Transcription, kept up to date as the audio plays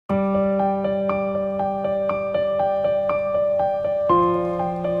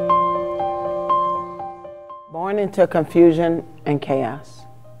into confusion and chaos.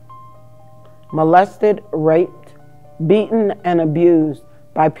 Molested, raped, beaten, and abused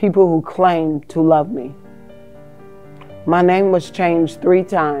by people who claimed to love me. My name was changed 3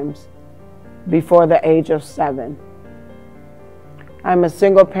 times before the age of 7. I'm a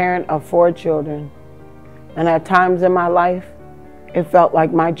single parent of 4 children, and at times in my life, it felt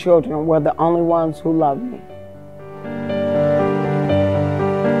like my children were the only ones who loved me.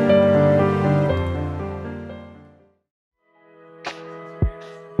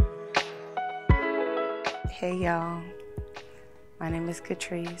 Hey y'all, my name is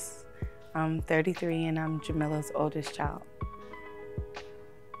Catrice. I'm 33 and I'm Jamilla's oldest child.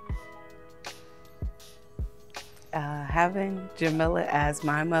 Having Jamilla as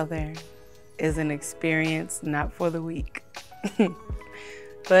my mother is an experience not for the weak.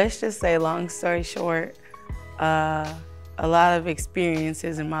 Let's just say, long story short, a lot of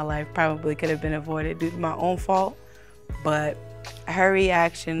experiences in my life probably could have been avoided due to my own fault, but her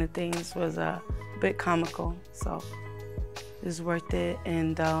reaction to things was a bit comical, so it's worth it.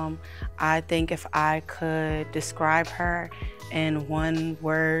 And I think if I could describe her in one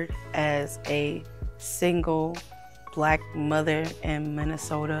word as a single Black mother in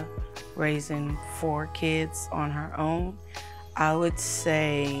Minnesota raising 4 kids on her own, I would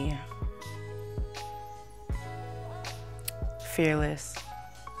say fearless.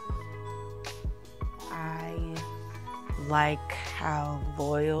 I like how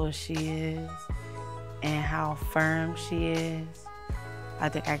loyal she is and how firm she is. I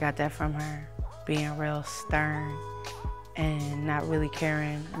think I got that from her, being real stern and not really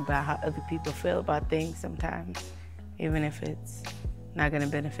caring about how other people feel about things sometimes, even if it's not gonna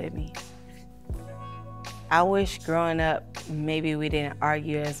benefit me. I wish growing up, maybe we didn't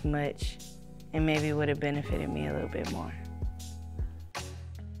argue as much and maybe it would have benefited me a little bit more.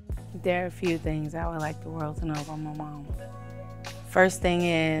 There are a few things I would like the world to know about my mom. First thing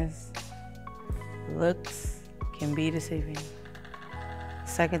is, looks can be deceiving.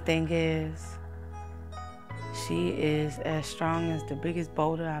 Second thing is, she is as strong as the biggest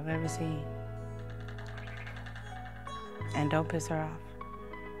boulder I've ever seen. And don't piss her off.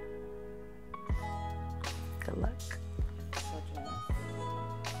 Good luck.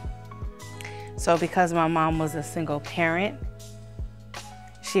 So because my mom was a single parent,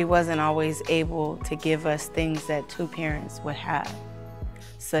 she wasn't always able to give us things that 2 parents would have,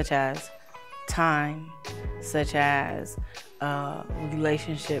 such as time, such as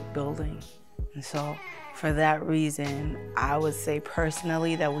relationship building. And so for that reason, I would say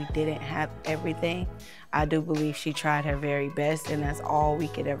personally that we didn't have everything. I do believe she tried her very best, and that's all we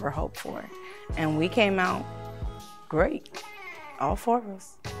could ever hope for. And we came out great, all 4 of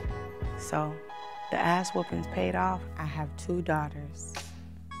us. So the ass whoopings paid off. I have 2 daughters.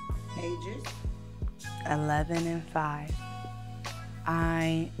 Ages? 11 and 5.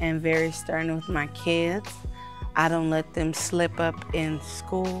 I am very stern with my kids. I don't let them slip up in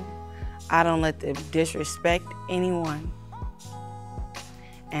school. I don't let them disrespect anyone.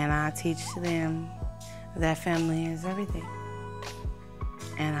 And I teach them that family is everything.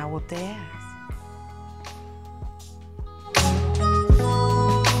 And I whoop their ass.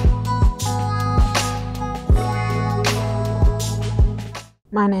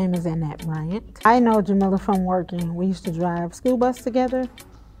 My name is Annette Bryant. I know Jamilla from working. We used to drive school bus together.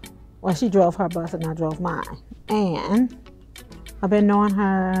 Well, she drove her bus and I drove mine. And I've been knowing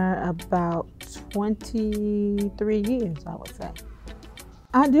her about 23 years, I would say.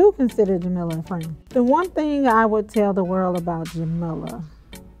 I do consider Jamilla a friend. The one thing I would tell the world about Jamilla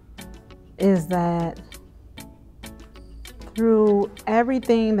is that through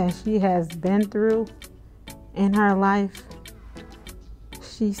everything that she has been through in her life,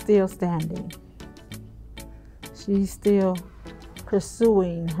 she's still standing. She's still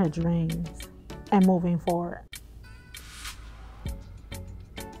pursuing her dreams and moving forward.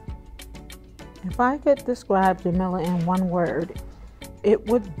 If I could describe Jamilla in one word, it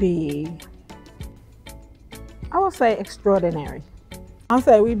would be, I would say extraordinary. I'll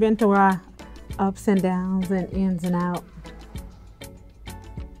say we've been through our ups and downs and ins and outs.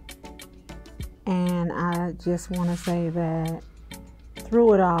 And I just want to say that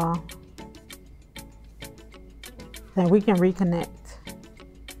through it all, that we can reconnect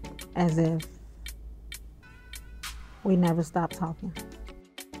as if we never stopped talking.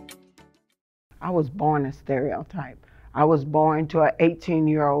 I was born a stereotype. I was born to an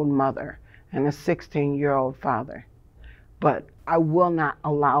 18-year-old mother and a 16-year-old father. But I will not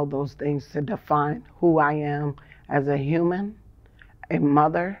allow those things to define who I am as a human, a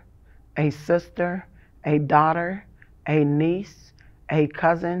mother, a sister, a daughter, a niece, a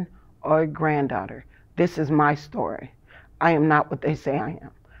cousin, or a granddaughter. This is my story. I am not what they say I am.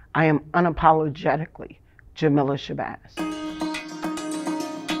 I am unapologetically Jamillia Shabazz.